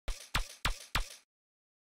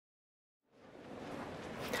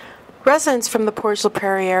Residents from the Portage La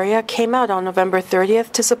Prairie area came out on November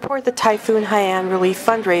 30th to support the Typhoon Haiyan Relief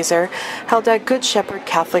Fundraiser held at Good Shepherd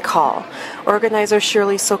Catholic Hall. Organizer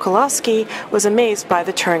Shirley Sokolowski was amazed by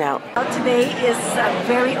the turnout. Today is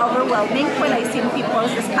very overwhelming when I see people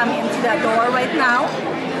just come into the door right now.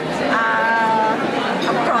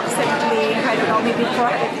 Approximately, I don't know, maybe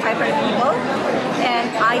 400, 500 people. And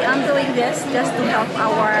I am doing this just to help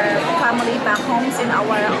our family back homes and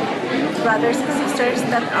our brothers and sisters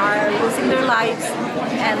that are losing their lives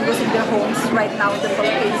and losing their homes right now in the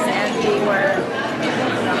Philippines, and they were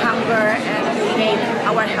hunger and they need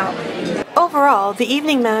our help. Overall, the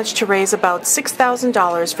evening managed to raise about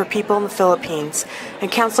 $6,000 for people in the Philippines,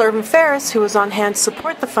 and Councillor Irvin Ferris, who was on hand to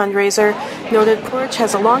support the fundraiser, noted Portage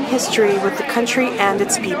has a long history with the country and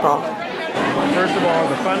its people. First of all,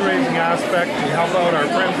 the fundraising aspect, we help out our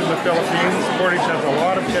friends in the Philippines. Portage has a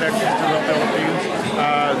lot of connections to the Philippines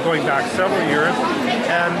going back several years.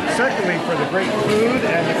 And secondly, for the great food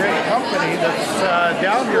and the great company that's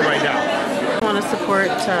down here right now. I want to support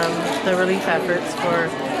the relief efforts for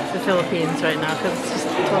the Philippines right now because it's just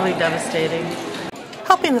totally devastating.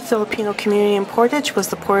 Helping the Filipino community in Portage was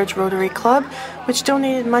the Portage Rotary Club, which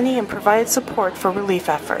donated money and provided support for relief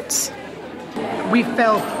efforts. We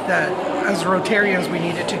felt that as Rotarians we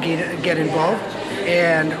needed to get involved,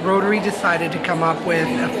 and Rotary decided to come up with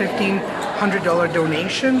a $1,500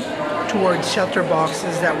 donation towards shelter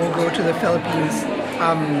boxes that will go to the Philippines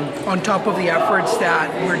on top of the efforts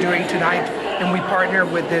that we're doing tonight. And we partner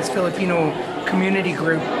with this Filipino community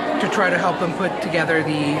group to try to help them put together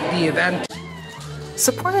the event.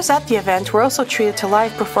 Supporters at the event were also treated to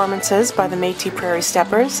live performances by the Métis Prairie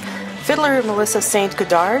Steppers, fiddler Melissa St.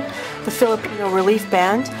 Godard, the Filipino Relief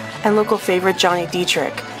Band, and local favorite Johnny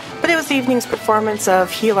Dietrich. But it was the evening's performance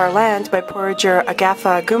of Heal Our Land by Portager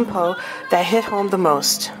Agatha Gumpo that hit home the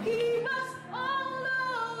most.